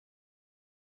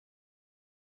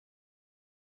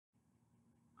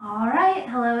All right,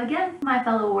 hello again, my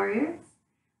fellow warriors.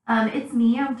 It's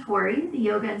me, I'm Tori, the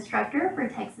yoga instructor for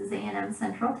Texas A&M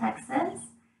Central Texas.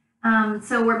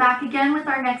 So we're back again with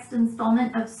our next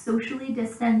installment of socially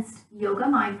distanced yoga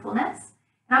mindfulness.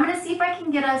 And I'm going to see if I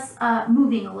can get us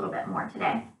moving a little bit more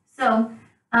today. So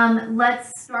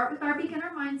let's start with our beginner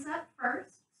mindset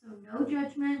first. So no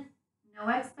judgment, no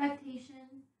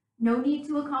expectation, no need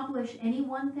to accomplish any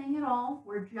one thing at all.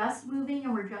 We're just moving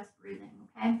and we're just breathing,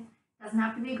 okay? It doesn't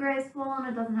have to be graceful and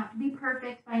it doesn't have to be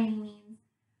perfect by any means.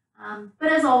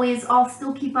 But as always, I'll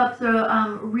still keep up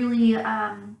the really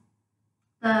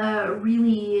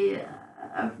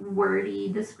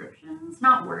wordy descriptions,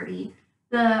 not wordy,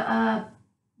 the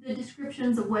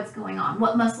descriptions of what's going on,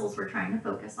 what muscles we're trying to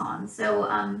focus on.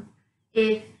 So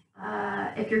if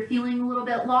you're feeling a little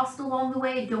bit lost along the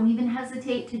way, don't even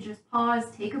hesitate to just pause,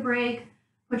 take a break,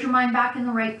 put your mind back in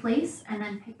the right place, and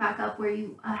then pick back up where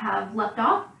you have left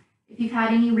off. If you've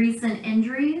had any recent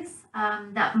injuries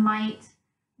that might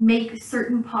make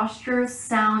certain postures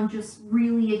sound just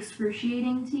really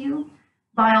excruciating to you,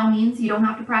 by all means, you don't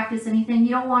have to practice anything you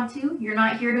don't want to. You're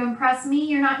not here to impress me.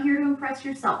 You're not here to impress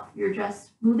yourself. You're just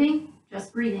moving,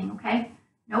 just breathing, okay?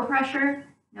 No pressure,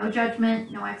 no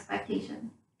judgment, no expectation.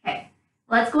 Okay,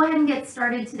 let's go ahead and get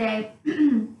started today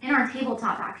in our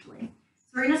tabletop, actually. So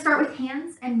we're going to start with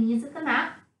hands and knees at the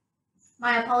mat.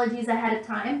 My apologies ahead of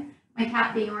time. My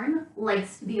cat Bjorn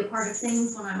likes to be a part of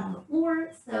things when I'm on the floor,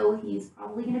 so he's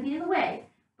probably going to be in the way.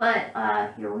 But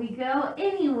here we go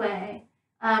anyway.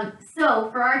 So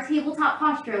for our tabletop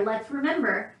posture, let's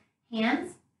remember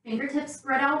hands, fingertips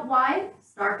spread out wide,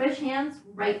 starfish hands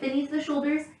right beneath the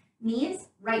shoulders, knees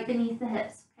right beneath the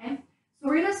hips, okay? So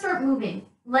we're going to start moving.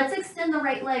 Let's extend the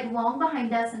right leg long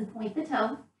behind us and point the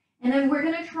toe. And then we're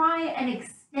going to try and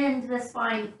extend the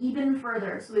spine even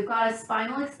further. So we've got a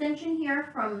spinal extension here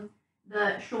from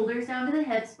the shoulders down to the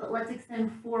hips, but let's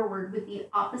extend forward with the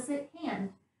opposite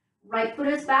hand. Right foot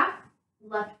is back,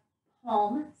 left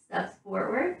palm steps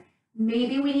forward.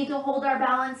 Maybe we need to hold our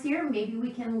balance here. Maybe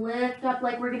we can lift up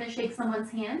like we're going to shake someone's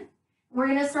hand. We're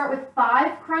going to start with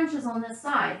 5 crunches on this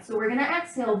side. So we're going to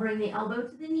exhale, bring the elbow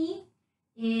to the knee.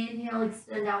 Inhale,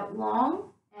 extend out long.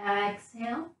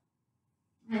 Exhale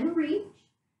and reach.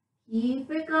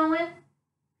 Keep it going.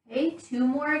 Okay, 2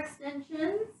 more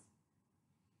extensions.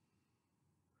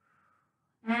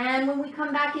 And when we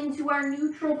come back into our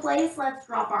neutral place, let's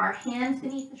drop our hands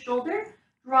beneath the shoulder.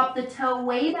 Drop the toe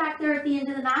way back there at the end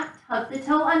of the mat. Tuck the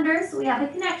toe under so we have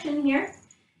a connection here.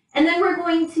 And then we're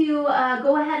going to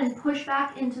go ahead and push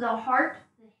back into the heart,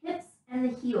 the hips, and the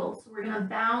heels. So we're going to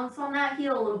bounce on that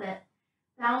heel a little bit.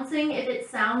 Bouncing, if it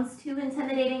sounds too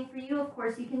intimidating for you, of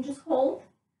course you can just hold.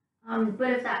 But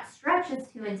if that stretch is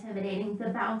too intimidating, the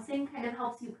bouncing kind of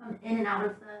helps you come in and out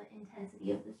of the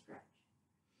intensity of the stretch.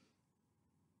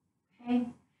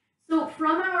 Okay, so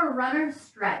from our runner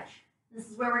stretch, this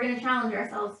is where we're going to challenge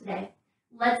ourselves today.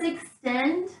 Let's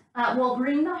extend, we'll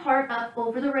bring the heart up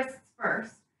over the wrists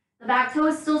first. The back toe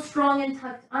is still strong and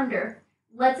tucked under.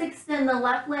 Let's extend the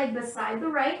left leg beside the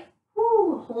right.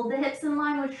 Woo, hold the hips in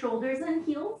line with shoulders and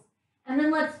heels. And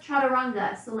then let's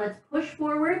chaturanga. So let's push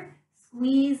forward,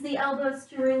 squeeze the elbows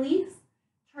to release.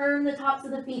 Turn the tops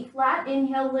of the feet flat.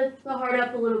 Inhale, lift the heart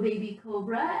up, a little baby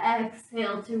cobra.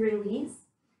 Exhale to release.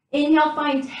 Inhale,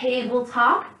 find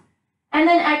tabletop. And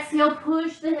then exhale,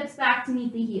 push the hips back to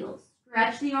meet the heels.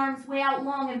 Stretch the arms way out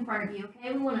long in front of you,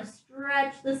 okay? We want to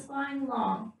stretch the spine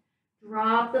long.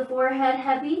 Drop the forehead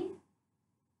heavy.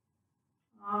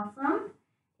 Awesome.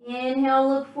 Inhale,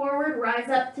 look forward, rise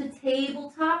up to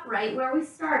tabletop, right where we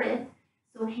started.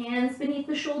 So hands beneath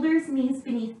the shoulders, knees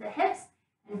beneath the hips,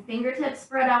 and fingertips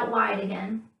spread out wide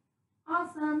again.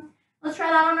 Awesome. Let's try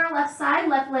that on our left side,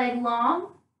 left leg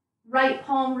long. Right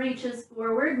palm reaches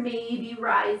forward, maybe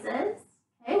rises.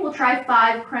 Okay, we'll try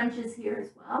 5 crunches here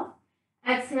as well.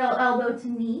 Exhale, elbow to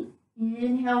knee.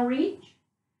 Inhale, reach.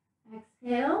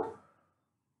 Exhale.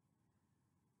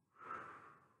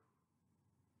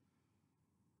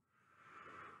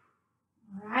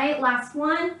 All right, last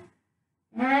one.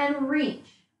 And reach.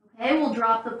 Okay, we'll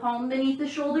drop the palm beneath the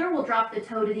shoulder. We'll drop the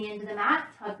toe to the end of the mat.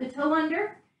 Tuck the toe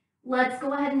under. Let's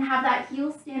go ahead and have that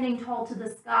heel standing tall to the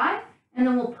sky. And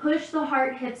then we'll push the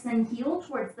heart, hips, and heel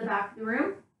towards the back of the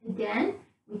room. Again,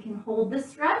 we can hold the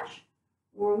stretch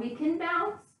or we can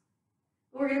bounce.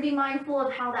 But we're going to be mindful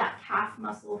of how that calf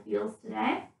muscle feels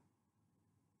today.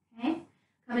 Okay,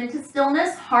 come into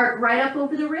stillness, heart right up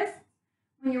over the wrist.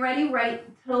 When you're ready, right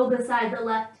toe beside the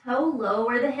left toe,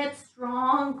 lower the hips,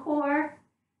 strong core.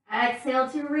 Exhale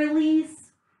to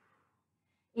release.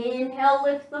 Inhale,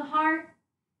 lift the heart.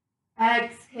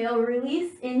 Exhale,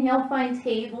 release. Inhale, find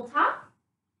tabletop.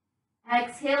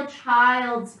 Exhale,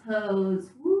 child's pose.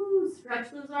 Woo,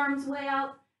 stretch those arms way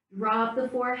out. Drop the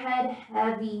forehead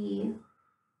heavy.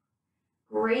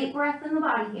 Great breath in the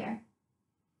body here.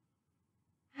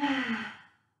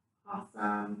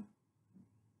 Awesome.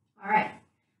 All right,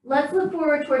 let's look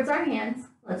forward towards our hands.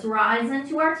 Let's rise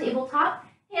into our tabletop,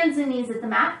 hands and knees at the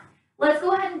mat. Let's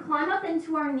go ahead and climb up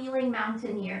into our kneeling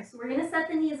mountain here. So we're gonna set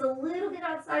the knees a little bit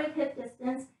outside of hip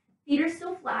distance. Feet are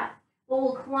still flat, but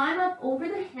we'll climb up over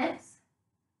the hips,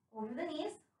 over the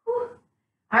knees. Whew.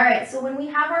 All right, so when we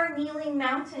have our kneeling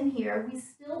mountain here, we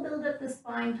still build up the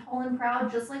spine tall and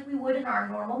proud, just like we would in our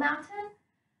normal mountain,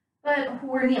 but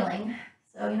we're kneeling.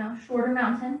 So, shorter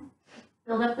mountain.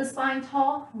 Build up the spine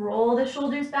tall, roll the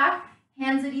shoulders back,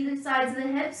 hands at either sides of the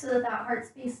hips so that that heart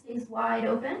space stays wide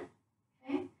open.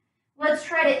 Okay. Let's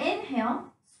try to inhale,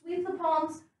 sweep the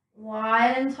palms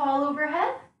wide and tall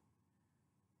overhead.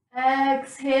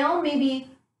 Exhale, maybe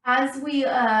as we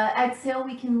exhale,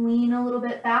 we can lean a little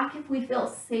bit back if we feel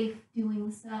safe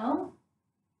doing so.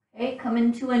 Okay, come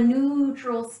into a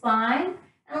neutral spine.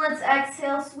 And let's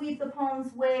exhale, sweep the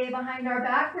palms way behind our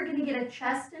back. We're gonna get a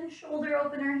chest and shoulder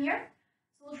opener here.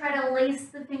 So we'll try to lace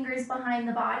the fingers behind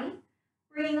the body,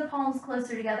 bringing the palms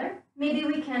closer together. Maybe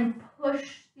we can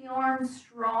push the arms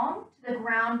strong to the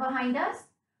ground behind us.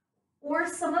 Or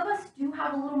some of us do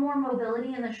have a little more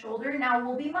mobility in the shoulder. Now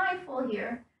we'll be mindful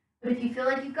here, but if you feel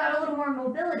like you've got a little more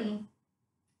mobility,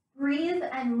 breathe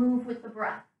and move with the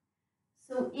breath.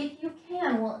 So if you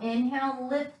can, we'll inhale,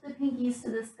 lift the pinkies to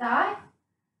the sky.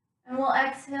 And we'll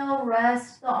exhale,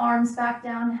 rest the arms back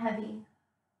down heavy.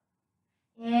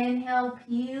 Inhale,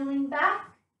 peeling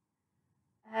back.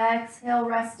 Exhale,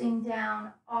 resting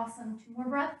down. Awesome. 2 more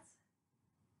breaths.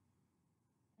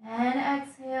 And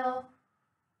exhale.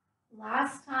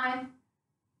 Last time.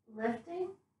 Lifting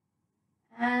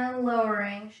and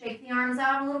lowering. Shake the arms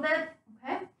out a little bit.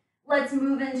 Okay. Let's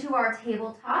move into our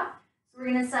tabletop. So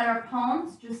we're going to set our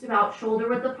palms just about shoulder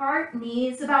width apart,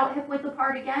 knees about hip width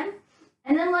apart again.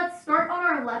 And then let's start on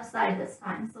our left side this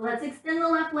time. So let's extend the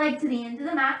left leg to the end of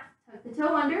the mat, tuck the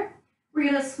toe under. We're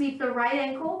gonna sweep the right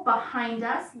ankle behind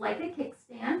us like a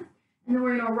kickstand. And then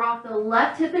we're gonna rock the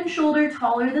left hip and shoulder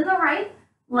taller than the right,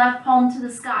 left palm to the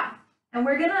sky. And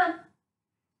we're gonna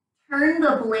turn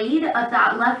the blade of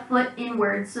that left foot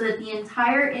inward so that the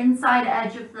entire inside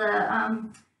edge of the,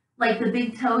 like the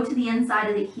big toe to the inside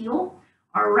of the heel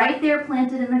are right there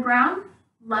planted in the ground,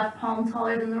 left palm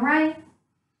taller than the right.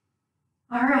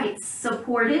 All right,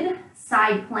 supported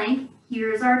side plank.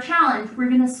 Here's our challenge. We're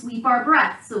gonna sweep our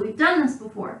breath. So we've done this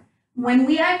before. When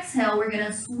we exhale, we're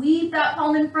gonna sweep that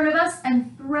palm in front of us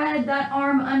and thread that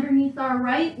arm underneath our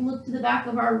right. Look to the back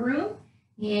of our room.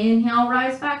 Inhale,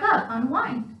 rise back up,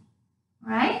 unwind.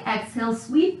 All right, exhale,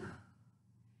 sweep.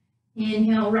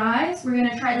 Inhale, rise. We're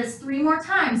gonna try this 3 more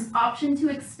times. Option to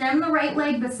extend the right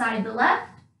leg beside the left.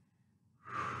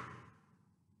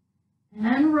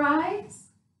 And rise.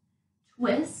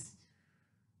 Twist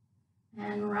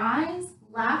and rise.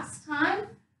 Last time.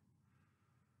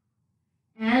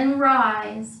 And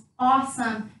rise.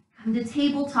 Awesome. Come to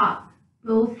tabletop.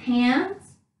 Both hands,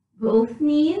 both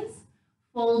knees.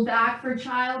 Fold back for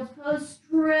child's pose.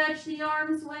 Stretch the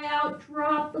arms way out.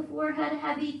 Drop the forehead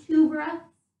heavy. 2 breaths.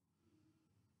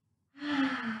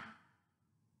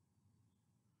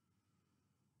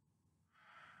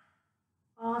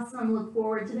 Awesome. Look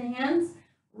forward to the hands.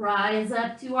 Rise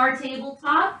up to our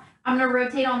tabletop. I'm going to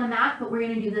rotate on the mat, but we're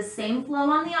going to do the same flow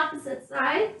on the opposite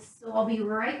side. So I'll be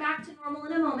right back to normal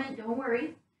in a moment. Don't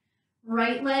worry.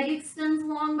 Right leg extends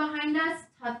long behind us.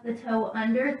 Tuck the toe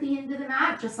under at the end of the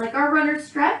mat, just like our runner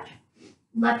stretch.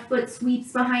 Left foot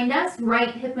sweeps behind us.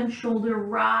 Right hip and shoulder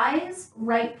rise.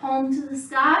 Right palm to the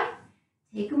sky.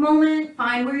 Take a moment.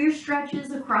 Find where your stretch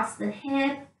is across the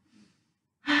hip.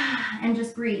 And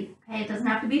just breathe, okay? It doesn't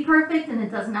have to be perfect and it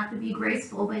doesn't have to be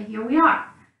graceful, but here we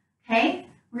are, okay?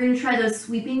 We're gonna try those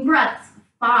sweeping breaths,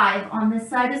 5 on this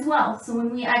side as well. So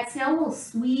when we exhale, we'll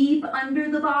sweep under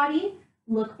the body,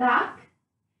 look back,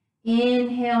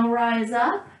 inhale, rise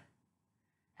up,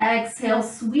 exhale,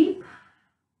 sweep.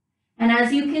 And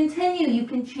as you continue, you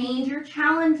can change your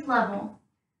challenge level.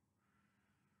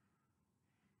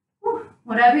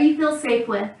 Whatever you feel safe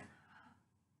with.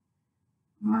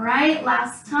 All right,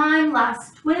 last time,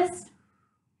 last twist,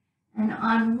 and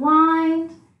unwind,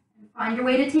 and find your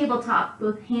way to tabletop.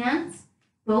 Both hands,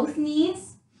 both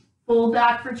knees, fold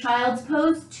back for child's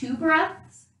pose, 2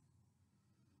 breaths.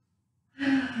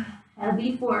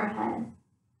 Heavy forehead.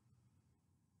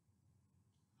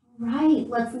 All right,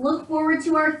 let's look forward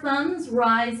to our thumbs,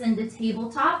 rise into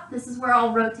tabletop. This is where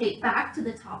I'll rotate back to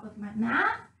the top of my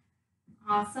mat.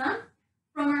 Awesome.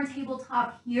 From our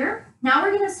tabletop here. Now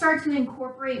we're going to start to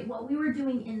incorporate what we were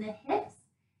doing in the hips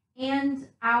and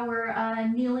our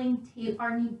kneeling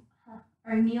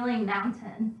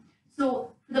mountain.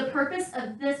 So for the purpose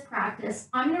of this practice,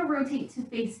 I'm going to rotate to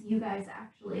face you guys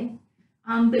actually.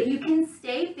 But you can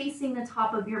stay facing the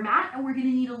top of your mat, and we're going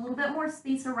to need a little bit more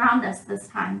space around us this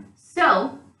time.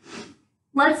 So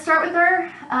let's start with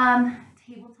our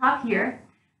tabletop here.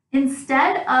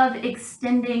 Instead of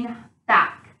extending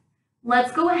back,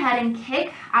 let's go ahead and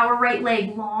kick our right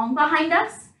leg long behind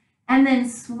us and then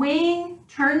swing,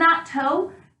 turn that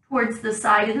toe towards the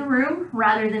side of the room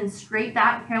rather than straight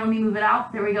back. Here, let me move it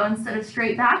out. There we go. Instead of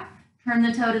straight back, turn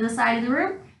the toe to the side of the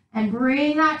room and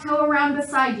bring that toe around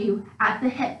beside you at the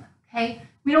hip, okay?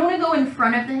 We don't want to go in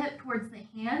front of the hip towards the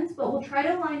hands, but we'll try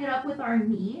to line it up with our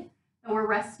knee that we're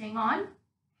resting on,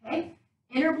 okay?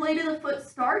 Inner blade of the foot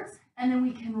starts, and then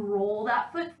we can roll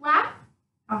that foot flat.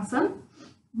 Awesome.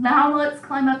 Now let's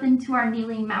climb up into our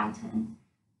kneeling mountain.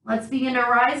 Let's begin to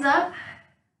rise up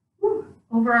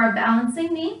over our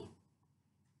balancing knee,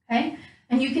 okay?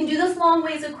 And you can do this long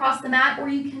ways across the mat, or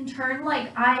you can turn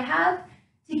like I have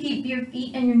to keep your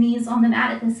feet and your knees on the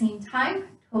mat at the same time.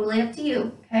 Totally up to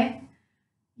you, okay?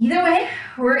 Either way,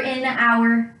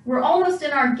 we're almost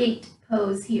in our gate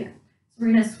pose here. So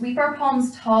we're gonna sweep our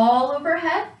palms tall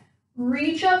overhead,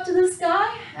 reach up to the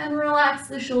sky, and relax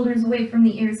the shoulders away from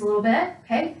the ears a little bit,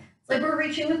 okay? It's like we're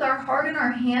reaching with our heart in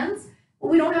our hands, but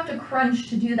we don't have to crunch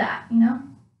to do that, you know?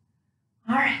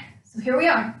 All right, so here we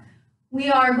are. We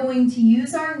are going to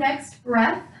use our next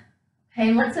breath.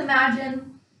 Okay, let's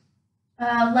imagine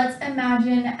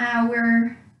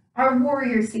our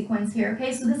warrior sequence here.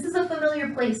 Okay, so this is a familiar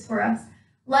place for us.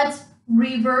 Let's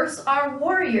reverse our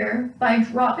warrior by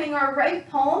dropping our right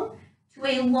palm to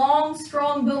a long,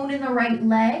 strong bone in the right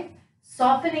leg,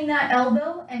 softening that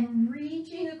elbow and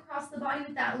reaching across the body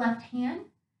with that left hand.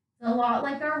 It's a lot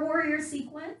like our warrior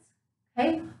sequence.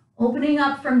 Okay, opening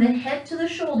up from the hip to the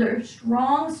shoulder,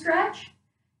 strong stretch.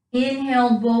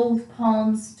 Inhale, both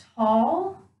palms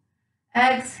tall.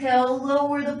 Exhale,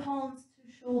 lower the palms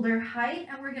to shoulder height,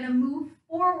 and we're going to move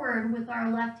forward with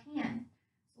our left hand.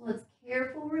 So let's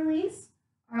careful release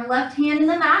our left hand in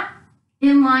the mat,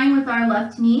 in line with our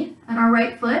left knee and our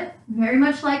right foot, very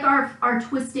much like our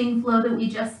twisting flow that we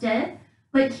just did.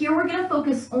 But here we're going to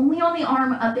focus only on the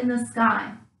arm up in the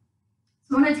sky.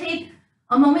 So I'm going to take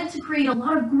a moment to create a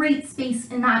lot of great space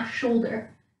in that shoulder.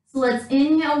 So let's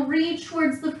inhale, reach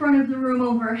towards the front of the room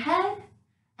overhead.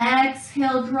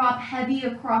 Exhale, drop heavy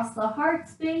across the heart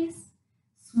space.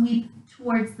 Sweep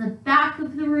towards the back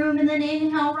of the room, and then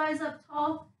inhale, rise up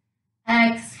tall.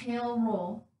 Exhale,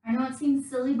 roll. I know it seems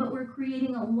silly, but we're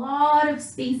creating a lot of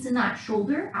space in that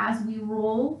shoulder as we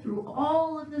roll through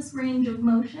all of this range of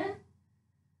motion.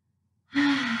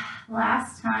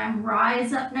 Last time,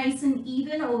 rise up nice and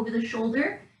even over the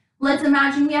shoulder. Let's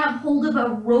imagine we have hold of a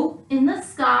rope in the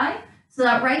sky, so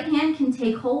that right hand can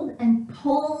take hold and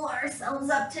pull ourselves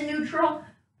up to neutral,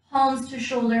 palms to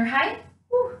shoulder height.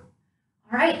 Whew.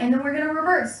 All right, and then we're gonna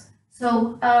reverse.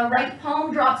 So right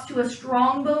palm drops to a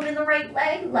strong bone in the right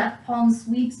leg, left palm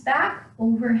sweeps back,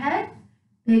 overhead,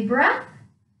 big breath.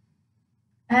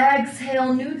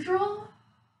 Exhale, neutral.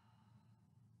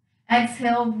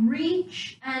 Exhale,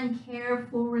 reach and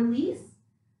careful release.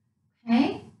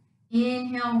 Okay,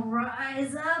 inhale,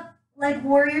 rise up like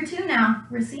warrior two now.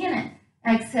 We're seeing it.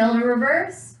 Exhale to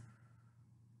reverse.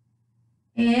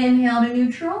 Inhale to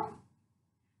neutral.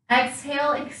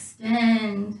 Exhale,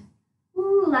 extend.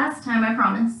 Ooh, last time, I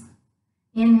promise.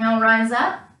 Inhale, rise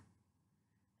up.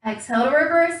 Exhale to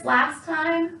reverse, last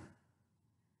time.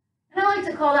 And I like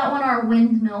to call that one our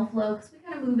windmill flow because we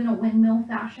kind of move in a windmill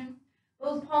fashion.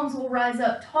 Both palms will rise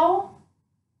up tall.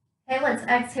 Okay, let's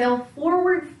exhale,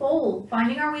 forward fold,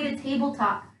 finding our way to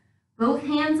tabletop. Both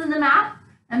hands in the mat,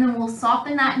 and then we'll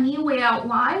soften that knee way out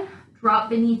wide, drop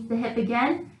beneath the hip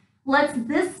again. Let's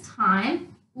this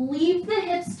time leave the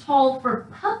hips tall for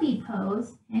puppy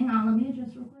pose. Hang on, let me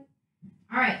adjust real quick.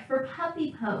 All right, for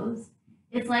puppy pose,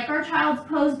 it's like our child's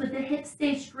pose, but the hips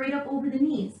stay straight up over the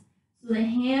knees. So the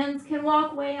hands can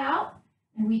walk way out,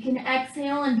 and we can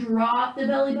exhale and drop the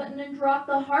belly button and drop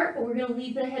the heart, but we're gonna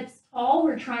leave the hips tall.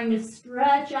 We're trying to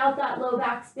stretch out that low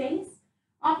back space.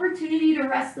 Opportunity to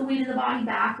rest the weight of the body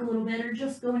back a little bit or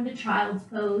just go into child's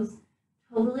pose.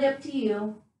 Totally up to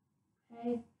you.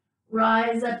 Okay,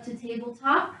 rise up to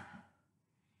tabletop.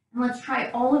 And let's try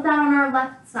all of that on our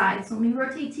left side. So let me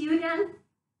rotate to you again.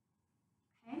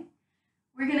 Okay,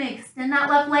 we're gonna extend that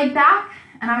left leg back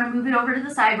and I'm gonna move it over to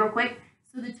the side real quick.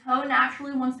 So the toe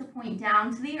naturally wants to point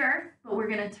down to the earth, but we're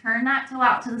gonna turn that toe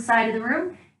out to the side of the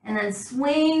room And then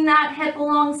swing that hip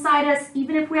alongside us,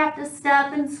 even if we have to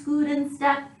step and scoot and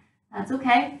step, that's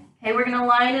okay. Okay, we're gonna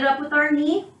line it up with our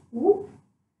knee. Ooh.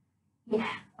 Yeah,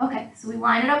 okay, so we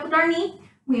line it up with our knee.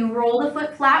 We roll the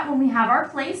foot flat when we have our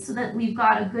place so that we've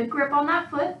got a good grip on that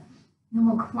foot. Then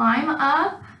we'll climb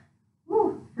up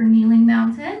for kneeling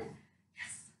mountain.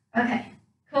 Yes, okay,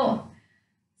 cool.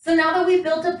 So now that we've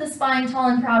built up the spine tall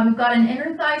and proud, we've got an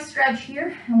inner thigh stretch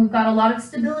here, and we've got a lot of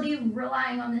stability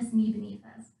relying on this knee beneath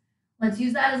us. Let's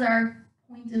use that as our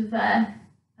point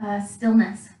of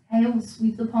stillness. Okay, we'll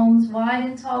sweep the palms wide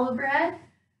and tall overhead.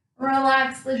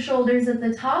 Relax the shoulders at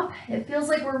the top. It feels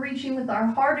like we're reaching with our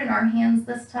heart in our hands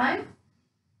this time.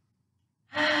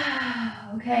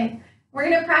 Okay, we're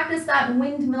going to practice that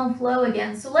windmill flow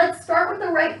again. So let's start with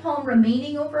the right palm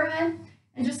remaining overhead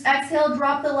and just exhale,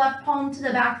 drop the left palm to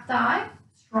the back thigh.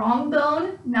 Strong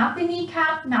bone, not the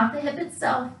kneecap, not the hip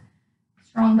itself.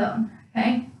 Strong bone,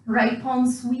 okay? Right palm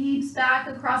sweeps back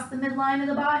across the midline of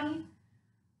the body.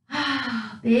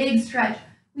 Big stretch.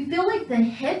 We feel like the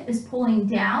hip is pulling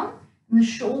down and the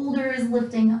shoulder is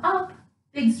lifting up.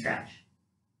 Big stretch.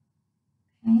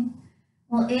 Okay.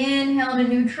 We'll inhale to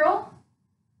neutral.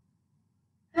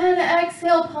 And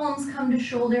exhale, palms come to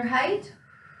shoulder height.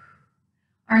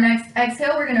 Our next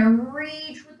exhale, we're going to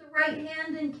reach with the right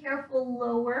hand and careful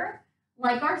lower,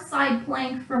 like our side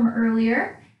plank from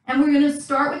earlier. And we're going to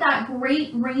start with that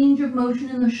great range of motion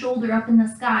in the shoulder up in the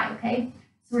sky, okay?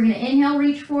 So we're going to inhale,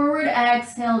 reach forward,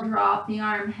 exhale, drop the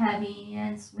arm heavy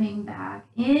and swing back.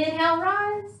 Inhale,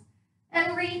 rise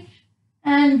and reach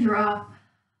and drop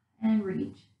and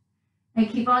reach. And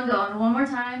keep on going. One more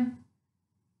time.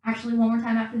 Actually, one more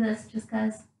time after this, just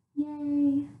because.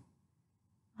 Yay.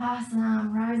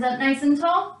 Awesome. Rise up nice and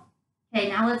tall. Okay,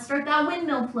 now let's start that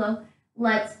windmill flow.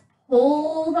 Let's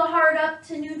pull the heart up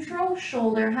to neutral,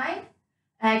 shoulder height.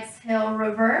 Exhale,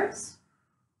 reverse.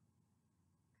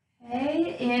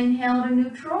 Okay, inhale to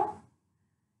neutral.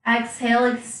 Exhale,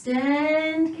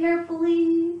 extend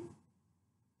carefully.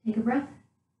 Take a breath.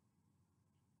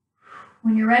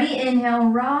 When you're ready, inhale,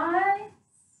 rise.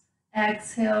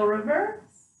 Exhale, reverse.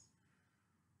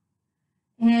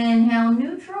 Inhale,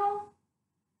 neutral.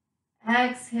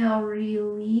 Exhale,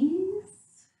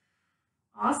 release.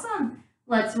 Awesome.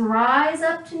 Let's rise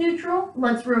up to neutral.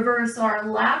 Let's reverse our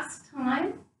last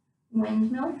time.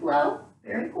 Windmill flow.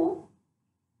 Very cool.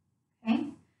 Okay.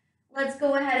 Let's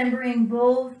go ahead and bring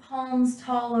both palms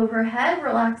tall overhead.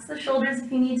 Relax the shoulders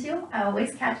if you need to. I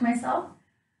always catch myself.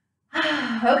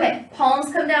 Okay,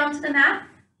 palms come down to the mat.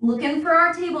 Looking for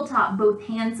our tabletop. Both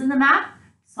hands in the mat.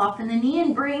 Soften the knee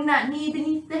and bring that knee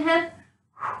beneath the hip.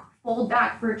 Fold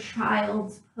back for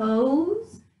child's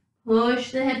pose.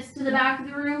 Push the hips to the back of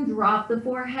the room. Drop the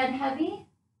forehead heavy.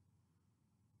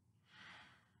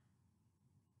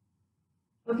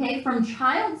 Okay, from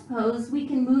child's pose, we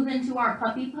can move into our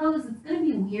puppy pose. It's going to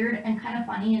be weird and kind of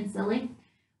funny and silly,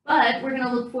 but we're going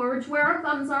to look forward to where our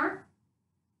thumbs are.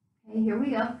 Okay, here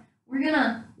we go. We're going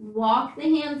to walk the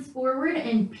hands forward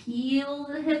and peel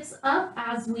the hips up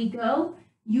as we go.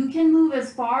 You can move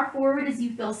as far forward as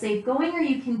you feel safe going, or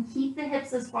you can keep the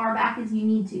hips as far back as you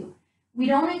need to. We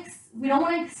don't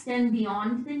want to extend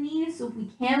beyond the knees, so if we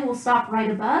can, we'll stop right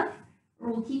above, or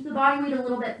we'll keep the body weight a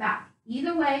little bit back.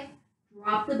 Either way,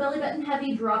 drop the belly button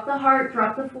heavy, drop the heart,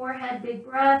 drop the forehead, big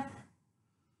breath.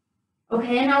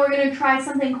 Okay, and now we're going to try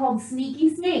something called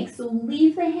sneaky snake. So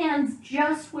leave the hands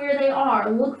just where they are.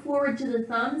 Look forward to the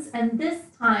thumbs, and this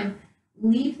time,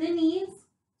 leave the knees,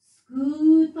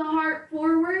 scoot the heart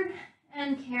forward,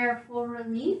 and careful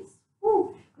release.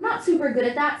 Ooh, I'm not super good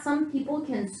at that. Some people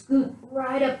can scoot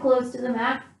right up close to the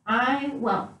mat.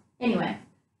 Well, anyway,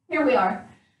 here we are.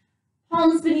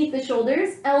 Palms beneath the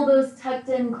shoulders, elbows tucked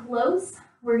in close.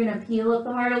 We're going to peel up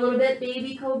the heart a little bit.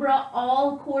 Baby cobra,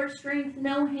 all core strength,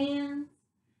 no hands.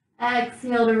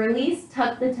 Exhale to release.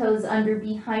 Tuck the toes under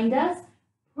behind us.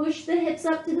 Push the hips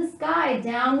up to the sky,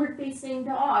 downward facing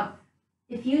dog.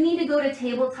 If you need to go to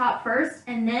tabletop first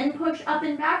and then push up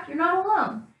and back, you're not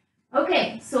alone.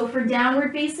 Okay, so for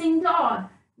downward facing dog,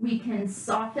 we can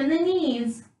soften the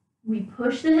knees. We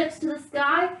push the hips to the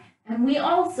sky. And we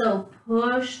also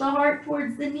push the heart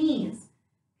towards the knees.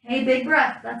 Okay, big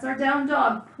breath. That's our down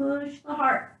dog. Push the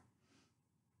heart.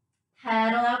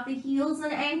 Pedal out the heels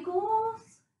and ankles.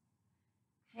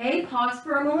 Okay, pause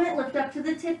for a moment. Lift up to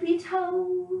the tippy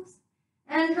toes.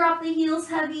 And drop the heels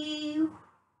heavy.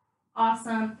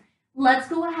 Awesome. Let's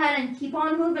go ahead and keep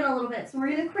on moving a little bit. So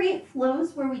we're going to create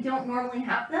flows where we don't normally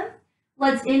have them.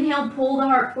 Let's inhale, pull the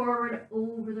heart forward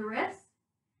over the wrist.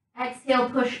 Exhale,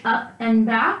 push up and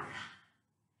back.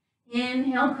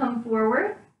 Inhale, come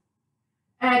forward.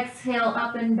 Exhale,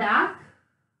 up and back.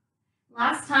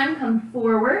 Last time, come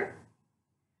forward,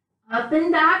 up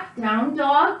and back, down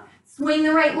dog. Swing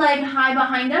the right leg high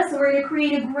behind us. So we're going to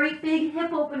create a great big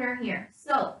hip opener here.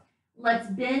 So let's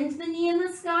bend the knee in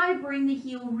the sky, bring the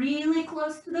heel really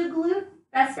close to the glute.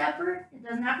 Best effort. It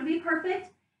doesn't have to be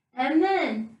perfect. And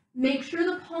then make sure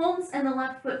the palms and the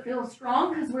left foot feel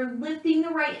strong because we're lifting the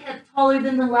right hip taller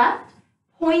than the left,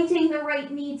 pointing the right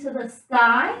knee to the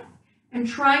sky, and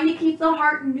trying to keep the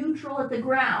heart neutral at the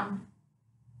ground.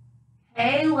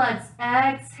 Okay, let's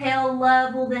exhale,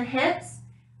 level the hips.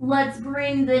 Let's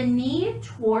bring the knee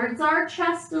towards our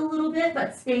chest a little bit,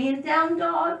 but stay in down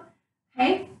dog.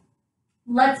 Okay,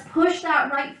 let's push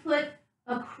that right foot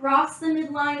across the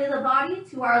midline of the body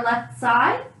to our left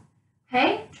side.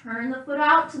 Okay, turn the foot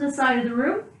out to the side of the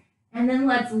room, and then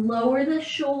let's lower the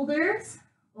shoulders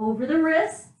over the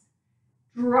wrists.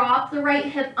 Drop the right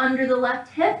hip under the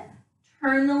left hip,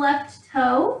 turn the left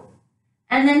toe,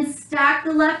 and then stack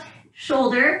the left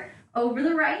shoulder over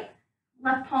the right,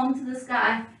 left palm to the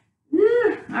sky.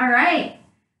 Woo. All right,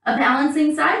 a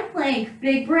balancing side plank,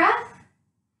 big breath.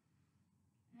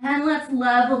 And let's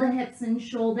level the hips and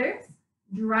shoulders.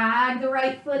 Drag the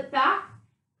right foot back,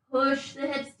 push the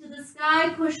hips to the sky,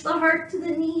 push the heart to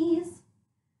the knees.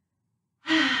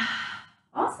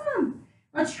 Awesome.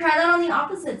 Let's try that on the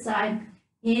opposite side.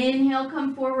 Inhale,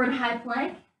 come forward, high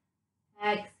plank.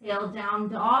 Exhale, down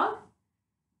dog.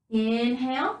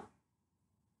 Inhale.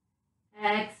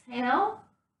 Exhale.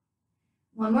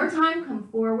 One more time, come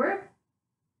forward.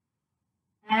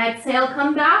 Exhale,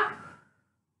 come back.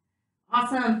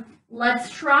 Awesome. Let's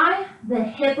try the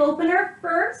hip opener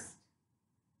first.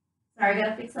 Sorry, I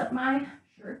gotta fix up my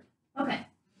shirt. Okay.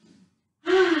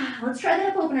 Let's try the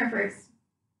hip opener first.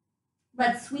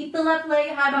 Let's sweep the left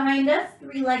leg high behind us,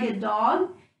 three-legged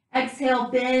dog. Exhale,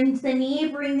 bend the knee,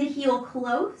 bring the heel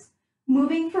close.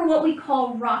 Moving for what we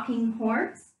call rocking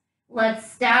horse.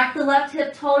 Let's stack the left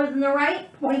hip taller than the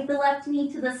right, point the left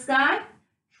knee to the sky.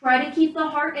 Try to keep the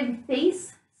heart and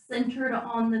face centered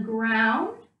on the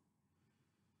ground.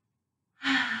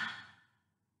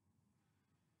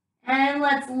 And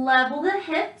let's level the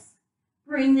hips,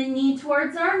 bring the knee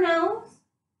towards our nose.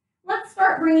 Let's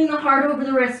start bringing the heart over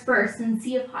the wrist first and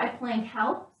see if high plank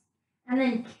helps. And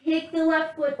then kick the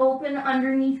left foot open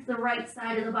underneath the right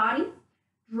side of the body.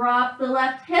 Drop the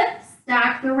left hip,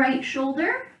 stack the right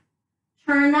shoulder.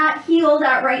 Turn that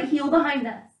right heel behind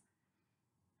us.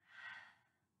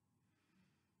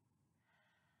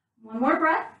 One more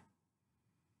breath.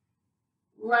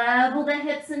 Level the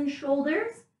hips and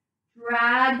shoulders.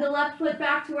 Drag the left foot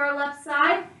back to our left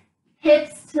side.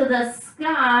 Hips to the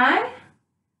sky.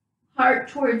 Heart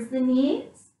towards the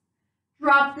knees.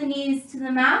 Drop the knees to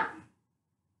the mat.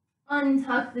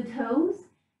 Untuck the toes.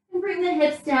 And bring the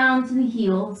hips down to the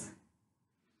heels.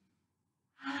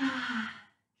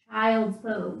 Child's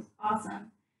pose.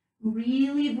 Awesome.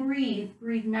 Really breathe.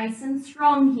 Breathe nice and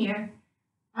strong here.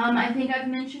 I think I've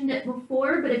mentioned it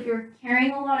before, but if you're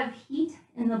carrying a lot of heat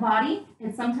in the body,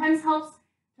 it sometimes helps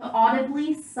to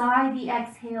audibly sigh the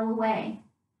exhale away.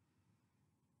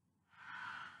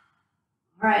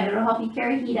 All right, it'll help you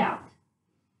carry heat out.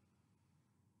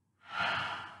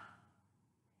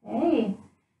 Okay,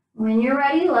 when you're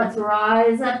ready, let's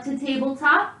rise up to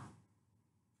tabletop.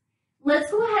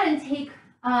 Let's go ahead and take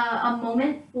a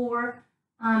moment for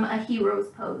a hero's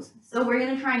pose. So we're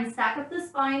going to try and stack up the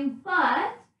spine,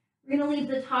 but we're going to leave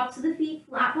the tops of the feet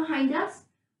flat behind us.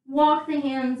 Walk the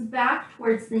hands back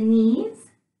towards the knees.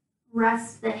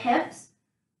 Rest the hips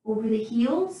over the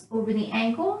heels, over the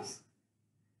ankles.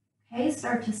 Okay,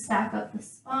 start to stack up the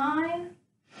spine.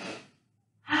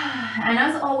 And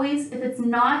as always, if it's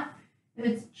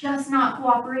just not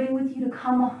cooperating with you to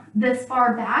come this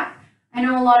far back, I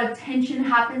know a lot of tension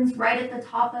happens right at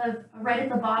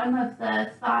the bottom of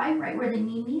the thigh, right where the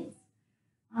knee meets.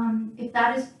 If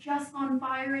that is just on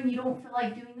fire and you don't feel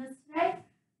like doing this today,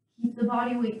 keep the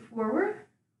body weight forward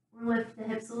or lift the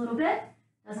hips a little bit.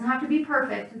 Doesn't have to be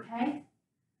perfect, okay?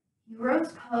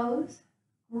 Hero's pose.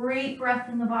 Great breath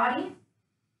in the body.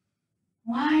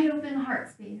 Wide open heart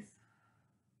space.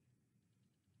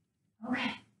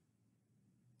 Okay.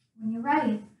 When you're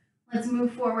ready, let's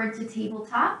move forward to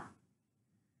tabletop.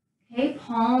 Okay,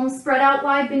 palms spread out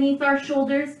wide beneath our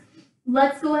shoulders.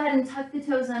 Let's go ahead and tuck the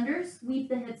toes under, sweep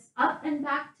the hips up and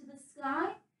back to the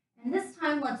sky. And this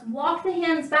time, let's walk the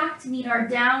hands back to meet our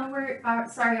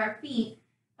our feet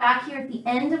back here at the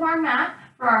end of our mat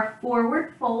for our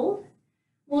forward fold.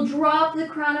 We'll drop the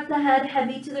crown of the head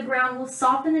heavy to the ground. We'll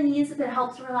soften the knees if it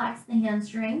helps relax the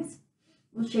hamstrings.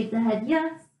 We'll shake the head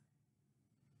yes.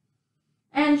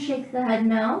 And shake the head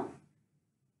no.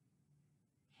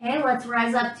 Okay, let's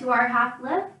rise up to our half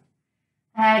lift.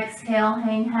 Exhale,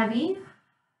 hang heavy.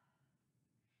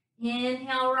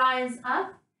 Inhale, rise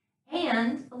up.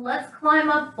 And let's climb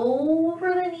up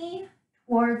over the knee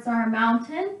towards our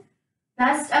mountain.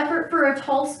 Best effort for a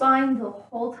tall spine the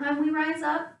whole time we rise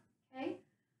up. Okay.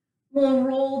 We'll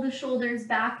roll the shoulders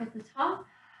back at the top.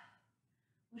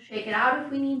 We'll shake it out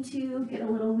if we need to, get a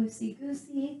little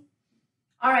loosey-goosey.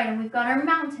 All right, and we've got our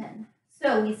mountain.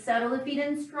 So we settle the feet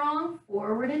in strong,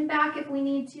 forward and back if we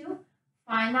need to.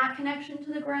 Find that connection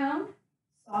to the ground.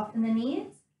 Soften the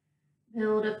knees.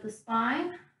 Build up the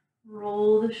spine.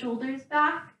 Roll the shoulders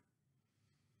back.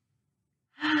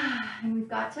 And we've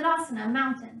got Tadasana,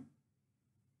 mountain.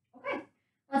 Okay,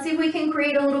 let's see if we can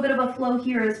create a little bit of a flow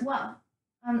here as well.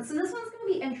 So this one's going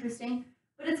to be interesting,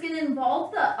 but it's going to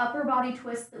involve the upper body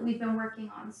twist that we've been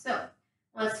working on. So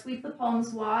let's sweep the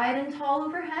palms wide and tall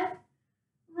overhead.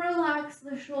 Relax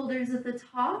the shoulders at the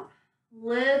top.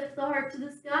 Lift the heart to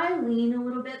the sky. Lean a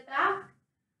little bit back.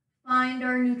 Find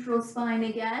our neutral spine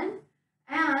again.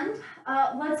 And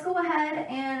let's go ahead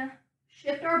and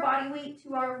shift our body weight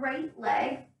to our right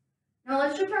leg. Now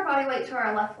let's shift our body weight to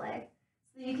our left leg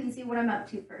so you can see what I'm up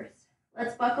to first.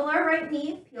 Let's buckle our right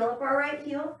knee, peel up our right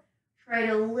heel. Try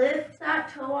to lift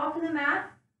that toe off of the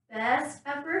mat. Best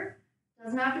effort.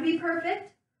 Doesn't have to be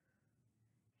perfect.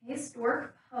 Okay,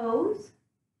 stork pose.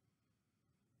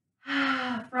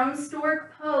 From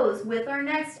stork pose, with our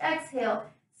next exhale,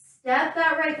 step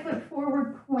that right foot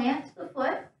forward, plant the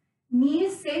foot.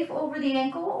 Knees safe over the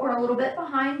ankle or a little bit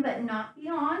behind, but not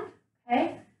beyond.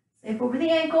 Okay, safe over the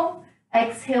ankle.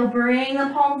 Exhale, bring the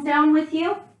palms down with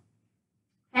you.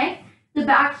 Okay, the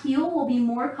back heel will be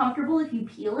more comfortable if you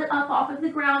peel it up off of the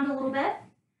ground a little bit.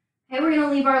 Okay, we're going to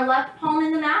leave our left palm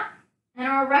in the mat, and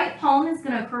our right palm is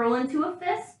going to curl into a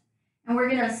fist. And we're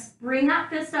going to bring that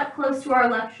fist up close to our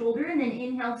left shoulder, and then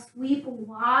inhale, sweep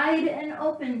wide and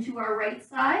open to our right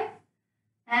side.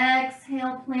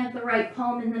 Exhale, plant the right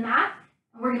palm in the mat.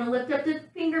 And we're going to lift up the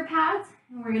finger pads,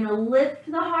 and we're going to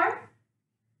lift the heart.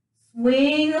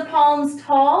 Swing the palms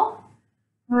tall.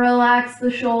 Relax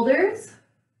the shoulders.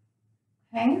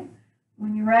 Okay,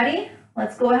 when you're ready,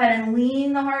 let's go ahead and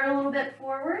lean the heart a little bit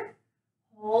forward.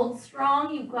 Hold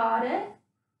strong, you got it.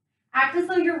 Act as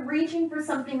though you're reaching for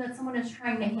something that someone is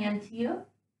trying to hand to you.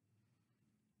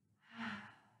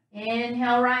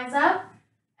 Inhale, rise up.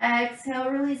 Exhale,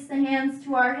 release the hands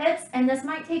to our hips. And this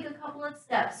might take a couple of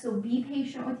steps, so be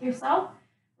patient with yourself.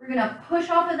 We're going to push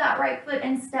off of that right foot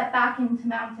and step back into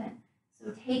mountain.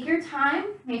 So take your time.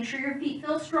 Make sure your feet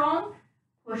feel strong.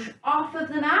 Push off of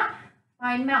the mat.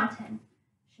 Find mountain.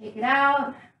 Shake it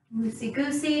out.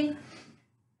 Loosey-goosey. And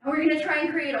we're going to try and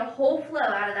create a whole flow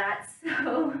out of that.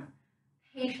 So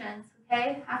patience,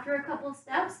 okay? After a couple of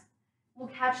steps, we'll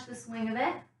catch the swing of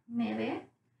it.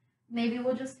 Maybe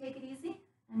we'll just take it easy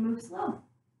and move slow.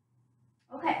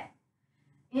 Okay.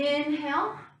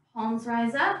 Inhale, palms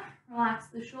rise up. Relax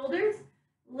the shoulders.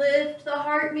 Lift the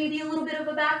heart, maybe a little bit of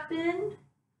a back bend.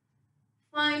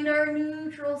 Find our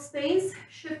neutral space.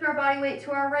 Shift our body weight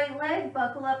to our right leg.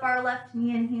 Buckle up our left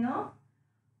knee and heel.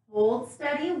 Hold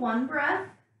steady, one breath.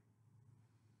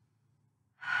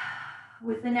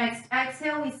 With the next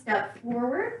exhale, we step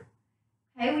forward.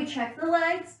 Okay, we check the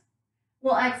legs.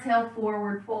 We'll exhale,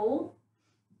 forward fold.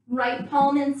 Right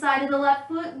palm inside of the left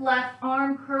foot. Left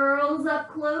arm curls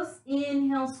up close.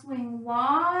 Inhale, swing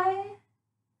wide.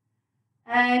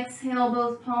 Exhale,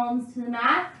 both palms to the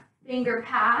mat. Finger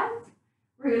pads.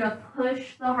 We're going to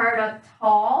push the heart up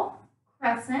tall.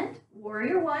 Crescent,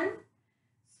 warrior one.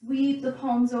 Sweep the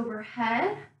palms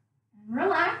overhead and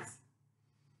relax.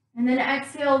 And then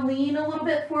exhale, lean a little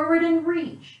bit forward and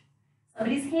reach.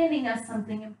 Somebody's handing us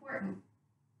something important.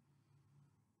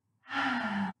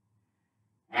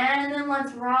 And then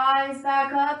let's rise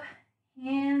back up,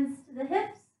 hands to the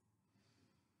hips.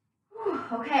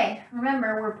 Okay,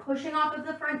 remember, we're pushing off of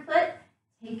the front foot.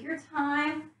 Take your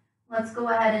time. Let's go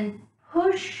ahead and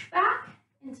push back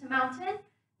into mountain.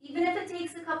 Even if it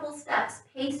takes a couple steps,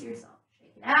 pace yourself.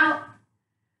 Shake it out.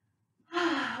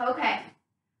 Okay,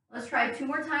 let's try 2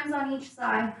 more times on each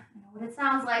side. I know what it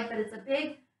sounds like, but it's a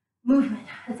big movement.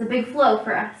 It's a big flow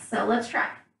for us, so let's try.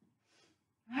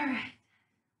 All right,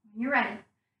 when you're ready,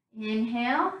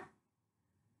 inhale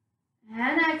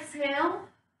and exhale.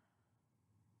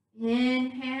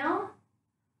 Inhale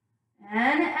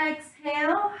and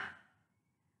exhale.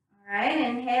 All right,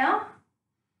 inhale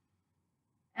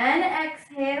and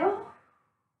exhale.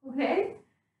 Okay,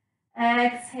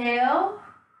 exhale.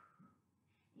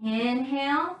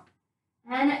 Inhale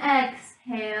and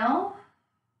exhale.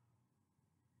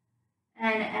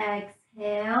 And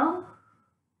exhale.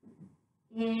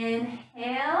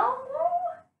 Inhale.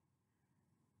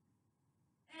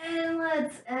 And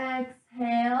let's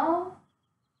exhale.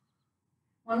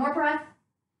 One more breath.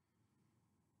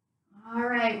 All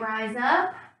right, rise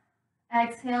up.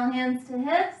 Exhale, hands to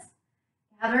hips.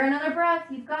 Gather another breath.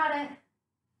 You've got it.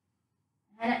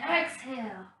 And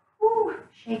exhale. Whew.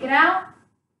 Shake it out.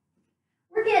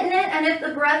 We're getting it. And if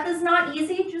the breath is not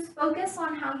easy, just focus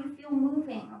on how you feel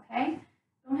moving, okay?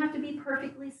 Don't have to be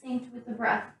perfectly synced with the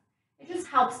breath. It just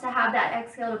helps to have that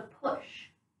exhale to push.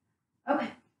 Okay.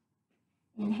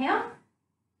 Inhale.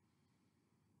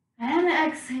 And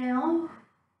exhale.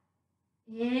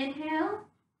 Inhale.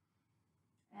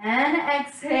 And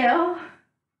exhale.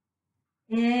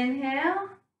 Inhale.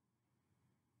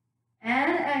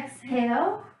 And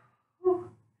exhale.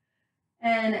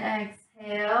 And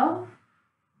exhale.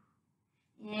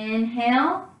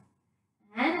 Inhale.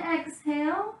 And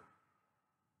exhale.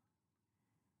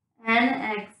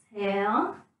 And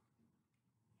exhale.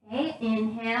 Okay,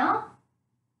 inhale.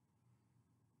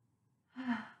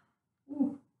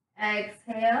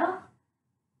 Exhale.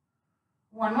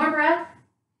 One more breath.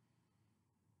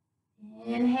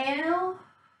 Inhale.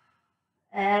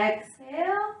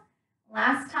 Exhale.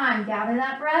 Last time, gather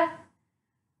that breath.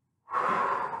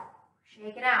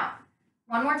 Shake it out.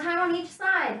 One more time on each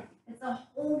side. It's a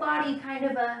whole body kind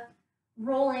of a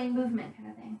rolling movement kind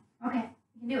of thing. Okay,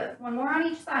 you can do it. One more on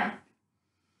each side.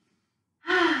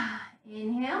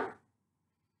 Inhale.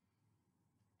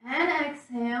 And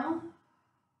exhale.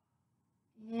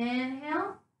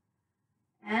 Inhale.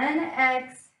 And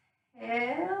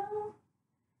exhale.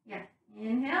 Yeah,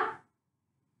 inhale.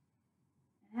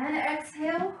 And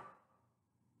exhale.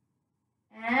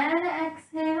 And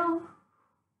exhale.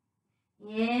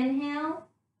 Inhale.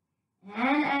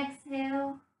 And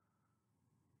exhale.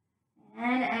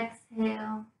 And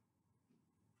exhale.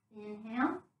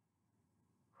 Inhale.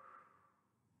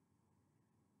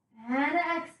 And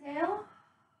exhale.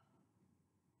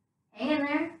 Hang in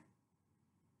there.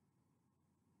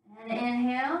 And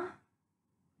inhale.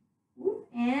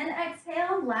 And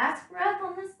exhale. Last breath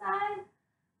on this side.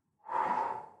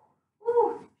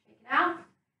 Shake it out.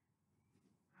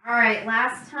 All right,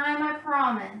 last time, I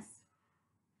promise.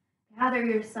 Gather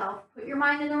yourself. Put your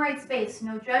mind in the right space.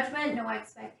 No judgment, no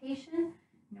expectation,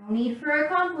 no need for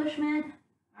accomplishment.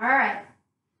 All right.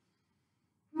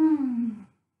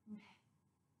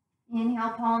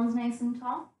 Inhale, palms nice and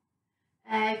tall.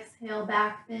 Exhale,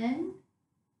 back bend.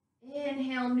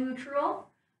 Inhale, neutral.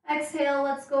 Exhale,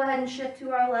 let's go ahead and shift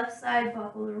to our left side,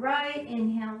 buckle to right.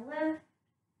 Inhale, lift.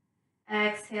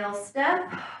 Exhale,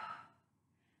 step.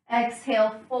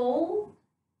 Exhale, fold.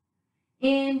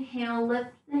 Inhale,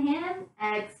 lift the hand.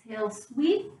 Exhale,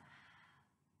 sweep.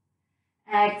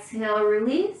 Exhale,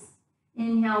 release.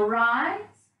 Inhale, rise.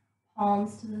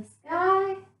 Palms to the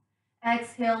sky.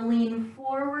 Exhale, lean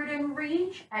forward and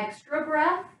reach. Extra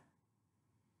breath.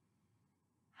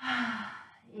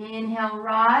 Inhale,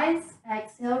 rise.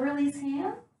 Exhale, release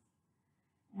hands.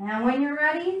 And when you're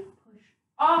ready, push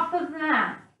off of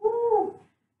that. Woo,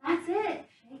 that's it.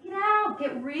 Shake it out.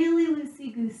 Get really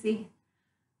loosey-goosey.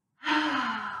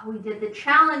 We did the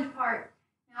challenge part.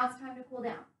 Now it's time to cool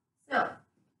down. So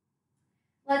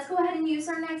let's go ahead and use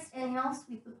our next inhale.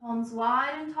 Sweep the palms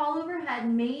wide and tall overhead.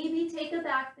 Maybe take a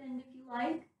back bend if you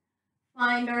like.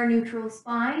 Find our neutral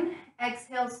spine.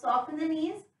 Exhale, soften the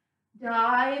knees.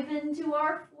 Dive into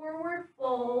our forward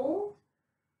fold.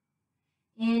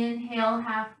 Inhale,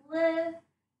 half lift.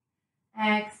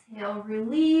 Exhale,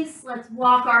 release. Let's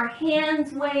walk our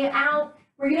hands way out.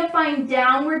 We're going to find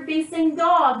downward facing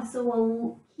dog. So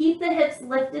we'll keep the hips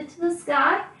lifted to the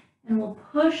sky and we'll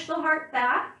push the heart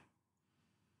back.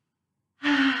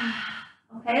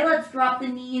 Okay, let's drop the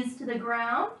knees to the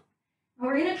ground. And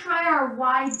we're going to try our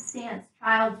wide stance,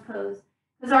 child's pose,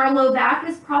 because our low back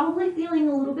is probably feeling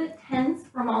a little bit tense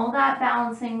from all that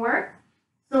balancing work.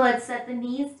 So let's set the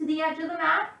knees to the edge of the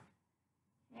mat.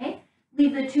 Okay,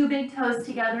 leave the two big toes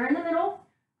together in the middle.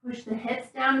 Push the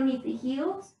hips down to meet the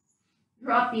heels.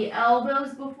 Drop the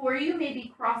elbows before you,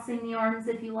 maybe crossing the arms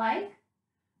if you like.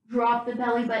 Drop the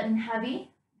belly button heavy.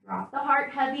 Drop the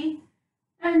heart heavy.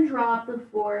 And drop the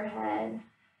forehead.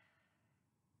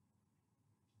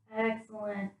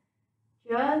 Excellent.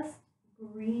 Just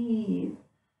breathe.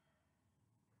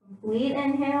 Complete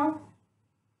inhale.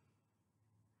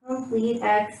 Complete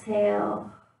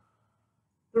exhale.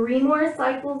 3 more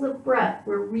cycles of breath.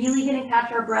 We're really going to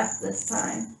catch our breath this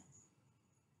time.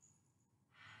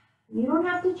 You don't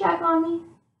have to check on me.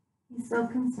 He's so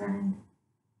concerned.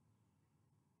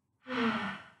 Stay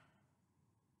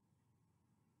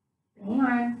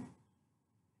on.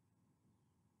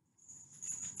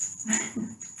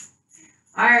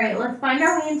 All right, let's find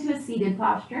our way into a seated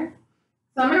posture.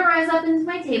 So I'm going to rise up into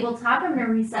my tabletop. I'm going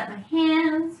to reset my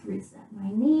hands, reset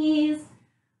my knees.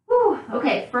 Whew.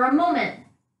 Okay, for a moment,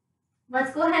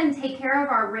 let's go ahead and take care of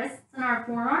our wrists and our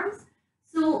forearms.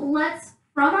 So let's,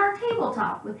 from our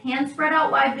tabletop, with hands spread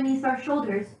out wide beneath our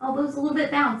shoulders, elbows a little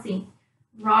bit bouncy,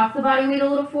 rock the body weight a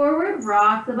little forward,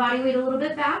 rock the body weight a little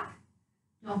bit back.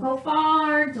 Don't go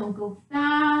far, don't go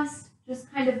fast.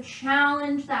 Just kind of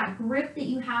challenge that grip that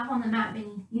you have on the mat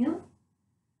beneath you.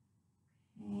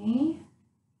 Okay.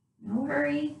 No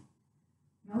hurry,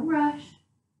 no rush.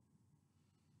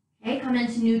 Okay, come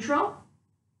into neutral.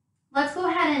 Let's go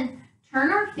ahead and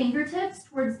turn our fingertips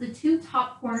towards the two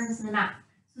top corners of the mat.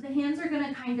 So the hands are going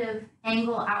to kind of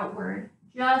angle outward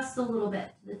just a little bit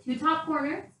to the two top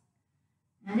corners.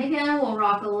 And again, we'll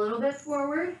rock a little bit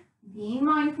forward, being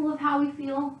mindful of how we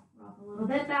feel. Rock a little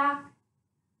bit back.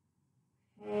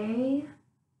 Okay,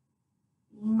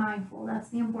 being mindful, that's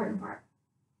the important part.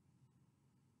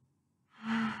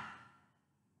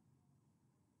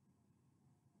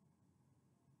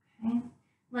 Okay,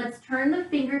 let's turn the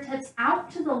fingertips out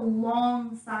to the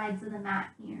long sides of the mat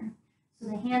here. So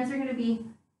the hands are going to be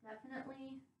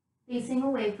definitely facing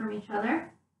away from each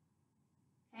other.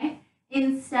 Okay,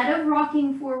 instead of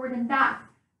rocking forward and back,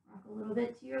 rock a little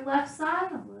bit to your left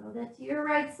side, a little bit to your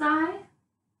right side.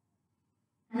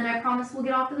 And then I promise we'll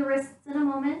get off of the wrists in a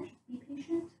moment. Just be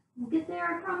patient. We'll get there,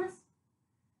 I promise.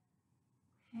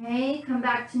 Okay, come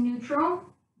back to neutral.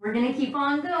 We're going to keep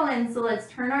on going. So let's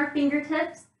turn our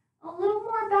fingertips a little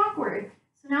more backward.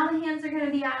 So now the hands are going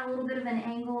to be at a little bit of an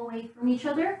angle away from each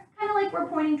other, kind of like we're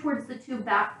pointing towards the two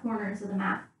back corners of the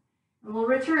mat. And we'll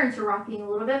return to rocking a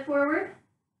little bit forward,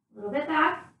 a little bit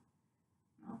back,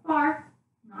 not far,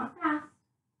 not fast,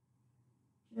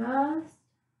 just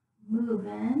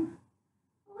moving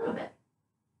a little bit.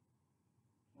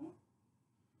 Okay.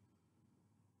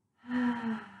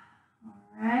 All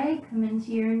right, come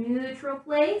into your neutral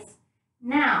place.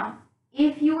 Now,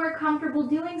 if you are comfortable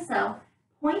doing so,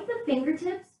 point the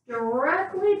fingertips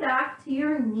directly back to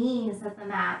your knees at the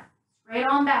mat. Straight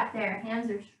on back there. Hands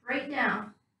are straight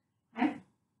down. Okay?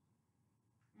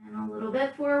 And a little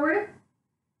bit forward.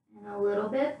 And a little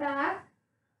bit back.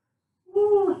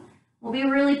 Ooh. We'll be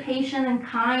really patient and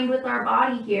kind with our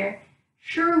body here.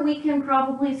 Sure, we can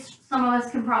probably, some of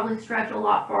us can probably stretch a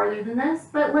lot farther than this,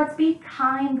 but let's be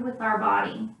kind with our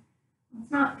body.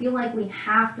 Let's not feel like we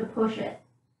have to push it.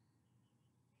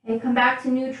 Okay, come back to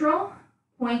neutral.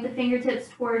 Point the fingertips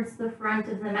towards the front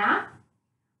of the mat.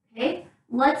 Okay,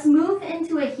 let's move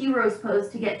into a hero's pose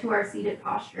to get to our seated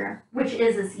posture, which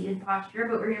is a seated posture,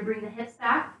 but we're going to bring the hips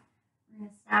back. We're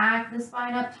going to stack the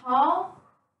spine up tall.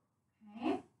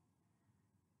 Okay.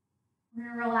 We're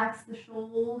going to relax the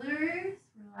shoulders,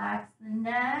 relax the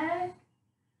neck.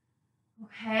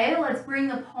 Okay, let's bring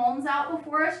the palms out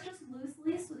before us just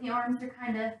loosely so the arms are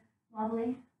kind of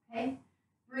wobbly. Okay.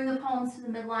 Bring the palms to the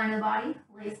midline of the body,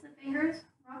 lace the fingers,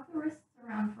 rock the wrists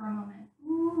around for a moment.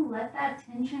 Ooh, let that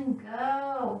tension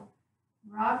go.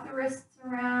 Rock the wrists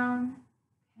around,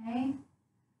 okay?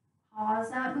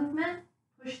 Pause that movement.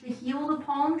 Push the heel of the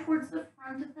palm towards the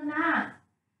front of the mat.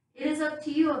 It is up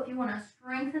to you if you want to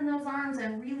strengthen those arms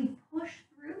and really push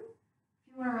through.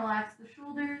 If you want to relax the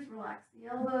shoulders, relax the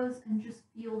elbows, and just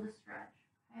feel the stretch,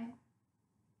 okay?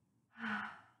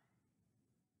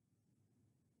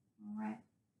 All right.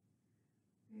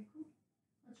 Very cool.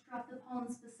 Let's drop the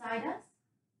palms beside us.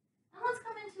 And let's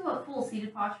come into a full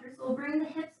seated posture. So we'll bring the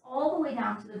hips all the way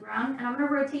down to the ground. And I'm going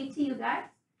to rotate to you guys.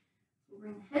 We'll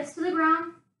bring the hips to the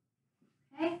ground.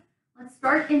 Okay. Let's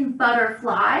start in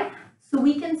butterfly. So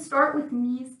we can start with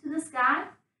knees to the sky.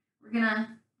 We're going to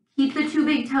keep the two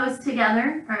big toes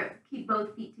together, or keep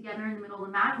both feet together in the middle of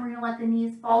the mat. We're going to let the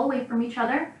knees fall away from each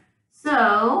other.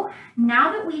 So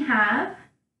now that we have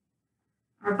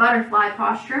our butterfly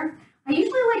posture, I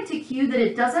usually like to cue that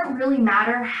it doesn't really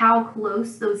matter how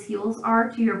close those heels are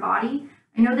to your body.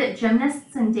 I know that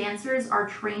gymnasts and dancers are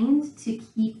trained to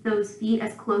keep those feet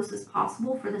as close as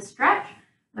possible for the stretch.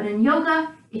 But in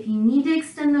yoga, if you need to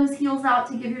extend those heels out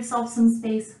to give yourself some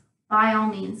space, by all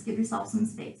means, give yourself some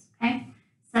space, okay?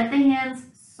 Set the hands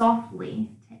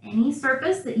softly to any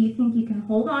surface that you think you can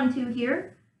hold on to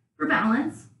here for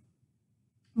balance.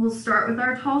 We'll start with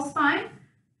our tall spine.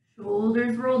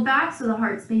 Shoulders rolled back so the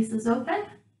heart space is open,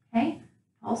 okay?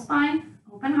 Tall spine,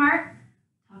 open heart.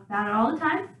 Talk about it all the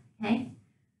time, okay?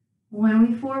 When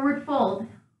we forward fold,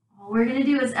 all we're going to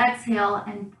do is exhale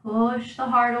and push the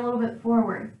heart a little bit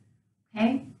forward,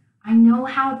 okay? I know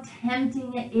how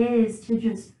tempting it is to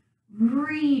just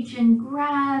reach and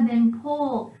grab and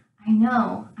pull. I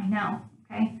know,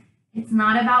 okay? It's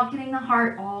not about getting the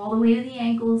heart all the way to the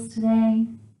ankles today.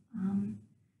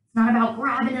 It's not about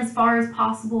grabbing as far as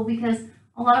possible, because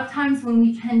a lot of times when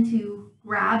we tend to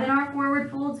grab in our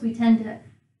forward folds, we tend to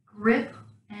grip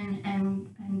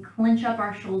and clench up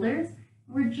our shoulders.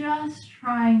 We're just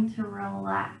trying to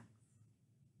relax.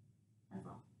 That's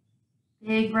all.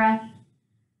 Big breath.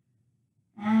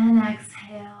 And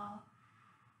exhale.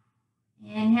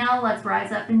 Inhale, let's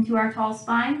rise up into our tall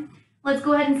spine. Let's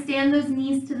go ahead and stand those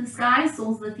knees to the sky,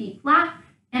 soles of the feet flat.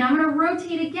 And I'm going to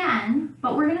rotate again,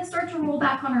 but we're going to start to roll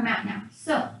back on our mat now.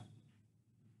 So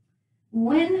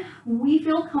when we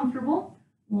feel comfortable,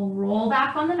 we'll roll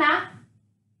back on the mat.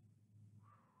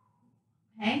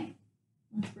 Okay,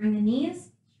 let's bring the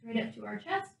knees straight up to our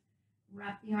chest.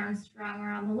 Wrap the arms strong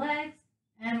around the legs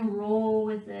and roll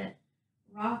with it.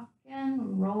 Rock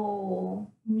and roll.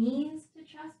 Knees to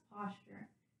chest posture.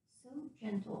 So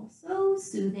gentle, so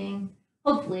soothing.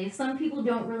 Hopefully, some people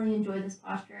don't really enjoy this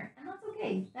posture, and that's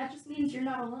okay. That just means you're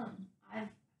not alone. I've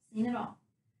seen it all.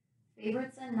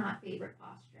 Favorites and not favorite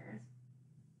postures.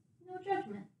 No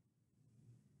judgment.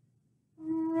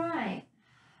 All right.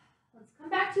 Let's come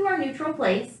back to our neutral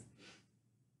place.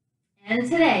 And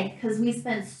today, because we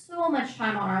spend so much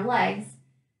time on our legs,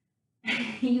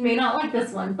 you may not like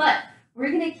this one, but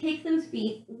we're going to kick those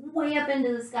feet way up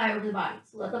into the sky over the body.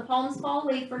 So let the palms fall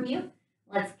away from you.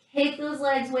 Let's kick those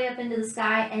legs way up into the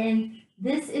sky. And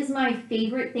this is my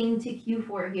favorite thing to cue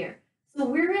for here. So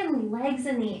we're in legs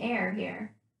in the air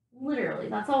here. Literally,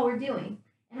 that's all we're doing.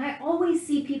 And I always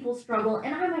see people struggle,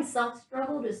 and I myself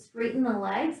struggle to straighten the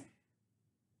legs.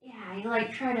 Yeah, I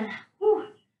like try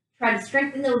to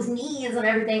strengthen those knees and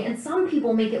everything. And some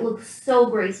people make it look so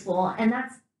graceful, and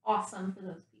that's awesome for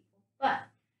those people. But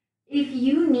if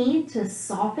you need to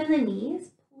soften the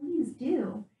knees, please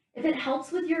do. If it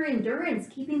helps with your endurance,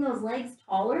 keeping those legs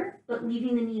taller but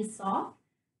leaving the knees soft,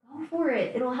 go for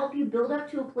it. It'll help you build up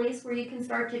to a place where you can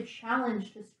start to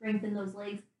challenge to strengthen those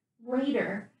legs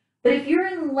later. But if you're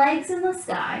in legs in the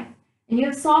sky and you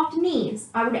have soft knees,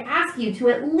 I would ask you to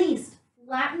at least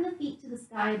flatten the feet to the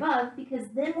sky above, because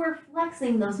then we're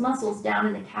flexing those muscles down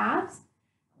in the calves.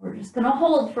 We're just going to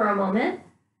hold for a moment.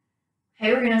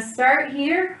 Okay, we're going to start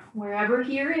here, wherever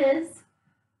here is.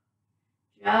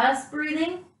 Just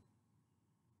breathing.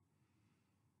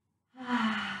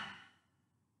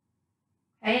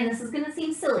 Okay, and this is going to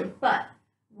seem silly, but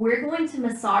we're going to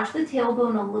massage the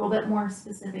tailbone a little bit more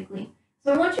specifically.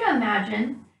 So I want you to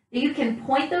imagine that you can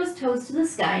point those toes to the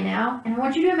sky now, and I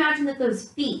want you to imagine that those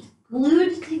feet,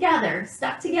 glued together,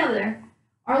 stuck together,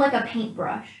 are like a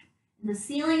paintbrush. And the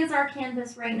ceiling is our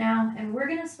canvas right now, and we're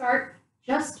going to start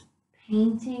just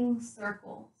painting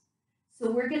circles.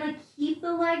 So we're going to keep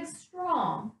the legs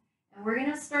strong, and we're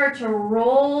going to start to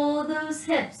roll those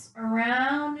hips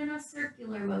around in a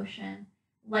circular motion,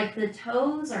 like the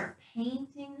toes are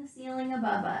painting the ceiling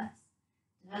above us.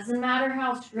 Doesn't matter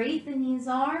how straight the knees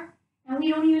are, and we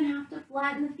don't even have to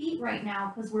flatten the feet right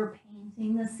now because we're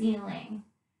painting the ceiling.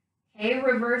 Okay,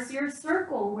 reverse your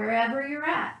circle wherever you're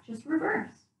at. Just reverse.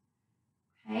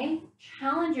 Okay,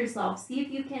 challenge yourself. See if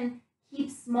you can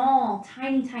keep small,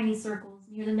 tiny, tiny circles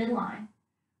near the midline.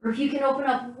 Or if you can open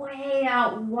up way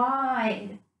out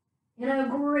wide in a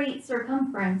great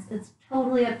circumference. It's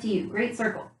totally up to you. Great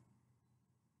circle.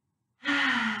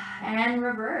 And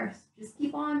reverse. Just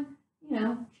keep on,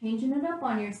 changing it up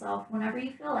on yourself whenever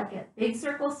you feel like it. Big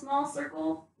circle, small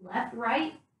circle, left,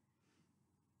 right.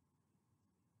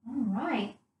 All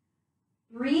right.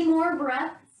 3 more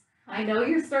breaths. I know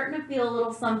you're starting to feel a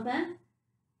little something.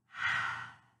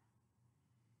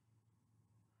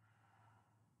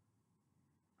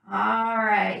 All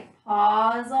right.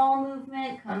 Pause all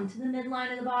movement. Come to the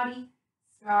midline of the body.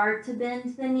 Start to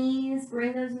bend the knees.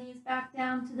 Bring those knees back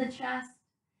down to the chest.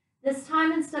 This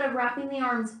time, instead of wrapping the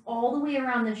arms all the way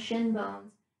around the shin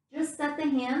bones, just set the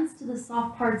hands to the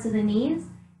soft parts of the knees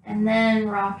and then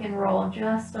rock and roll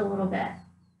just a little bit,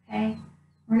 okay?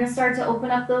 We're going to start to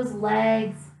open up those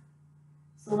legs.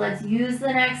 So let's use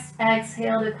the next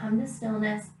exhale to come to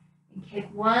stillness and kick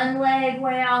one leg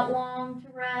way out long to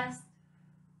rest,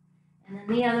 and then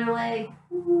the other leg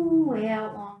way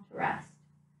out long to rest.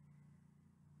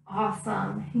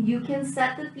 Awesome. You can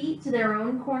set the feet to their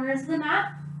own corners of the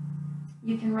mat.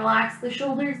 You can relax the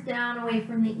shoulders down away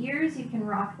from the ears. You can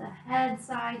rock the head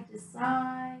side to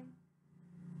side.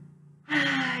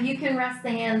 You can rest the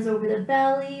hands over the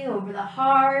belly, over the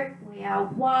heart, way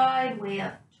out wide, way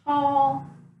up tall.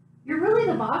 You're really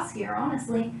the boss here,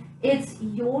 honestly. It's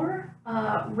your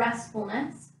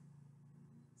restfulness.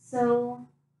 So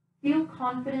feel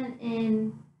confident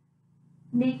in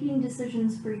making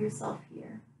decisions for yourself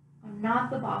here. I'm not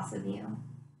the boss of you.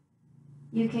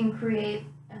 You can create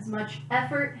as much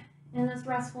effort in this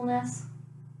restfulness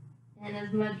and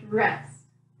as much rest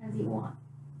as you want.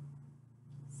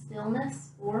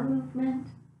 Stillness or movement,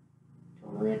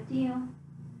 totally up to you.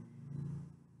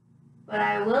 But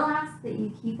I will ask that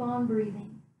you keep on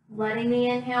breathing, letting the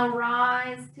inhale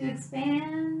rise to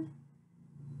expand,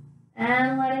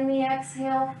 and letting the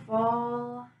exhale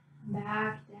fall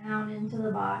back down into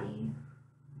the body.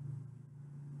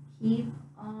 Keep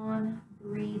on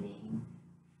breathing.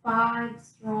 5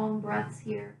 strong breaths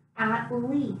here, at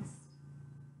least.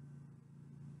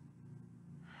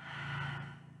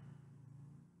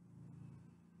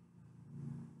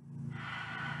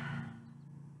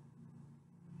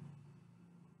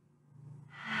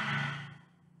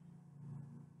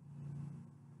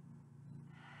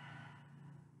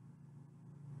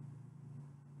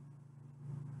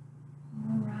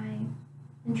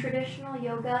 In traditional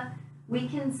yoga, we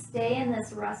can stay in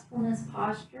this restfulness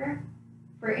posture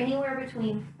for anywhere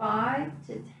between 5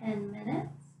 to 10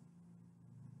 minutes.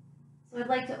 So I'd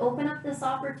like to open up this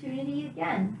opportunity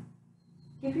again.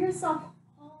 Give yourself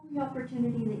all the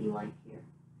opportunity that you like here.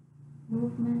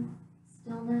 Movement,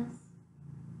 stillness,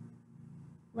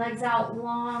 legs out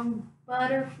long,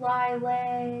 butterfly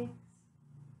legs,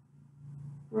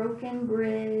 broken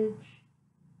bridge,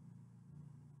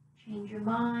 change your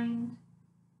mind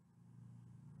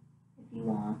if you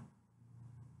want,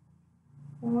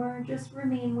 or just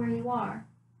remain where you are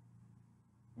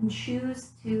and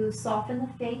choose to soften the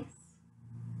face,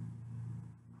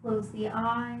 close the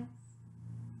eyes,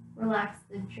 relax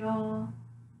the jaw,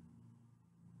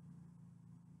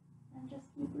 and just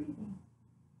keep breathing.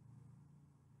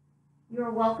 You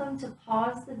are welcome to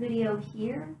pause the video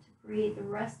here to create the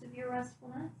rest of your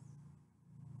restfulness,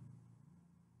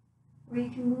 or you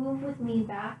can move with me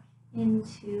back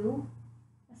into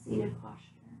a seated posture.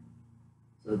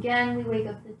 So again, we wake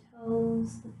up the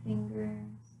toes, the fingers,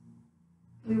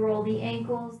 we roll the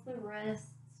ankles, the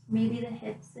wrists, maybe the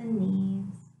hips and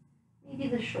knees, maybe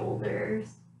the shoulders.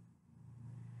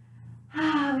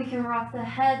 We can rock the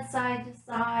head side to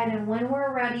side, and when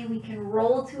we're ready, we can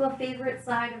roll to a favorite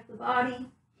side of the body.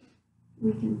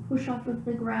 We can push off of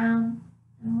the ground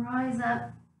and rise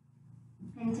up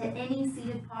into any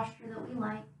seated posture that we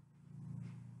like.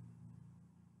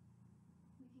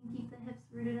 We can keep the hips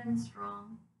rooted and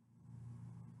strong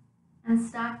and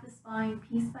stack the spine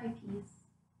piece by piece.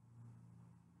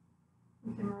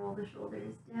 We can roll the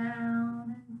shoulders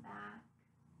down and back.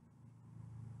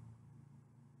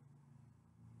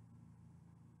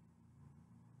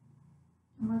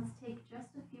 And let's take just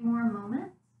a few more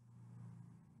moments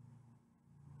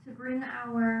to bring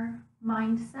our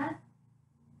mindset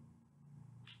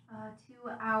to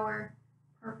our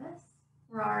purpose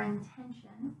or our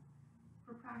intention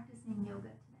for practicing yoga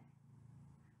today.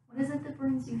 What is it that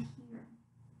brings you here?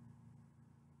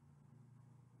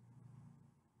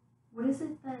 What is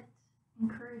it that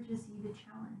encourages you to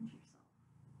challenge yourself?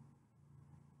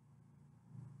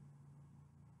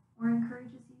 Or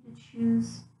encourages you to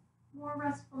choose more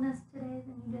restfulness today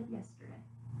than you did yesterday?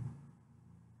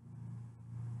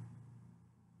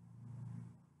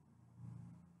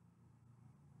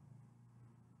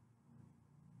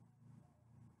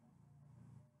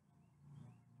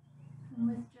 And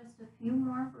with just a few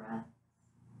more breaths,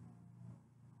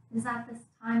 it is at this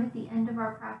time at the end of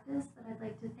our practice that I'd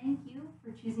like to thank you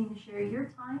for choosing to share your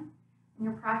time and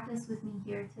your practice with me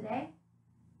here today.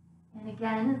 And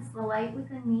again, it's the light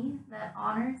within me that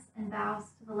honors and bows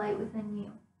to the light within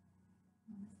you.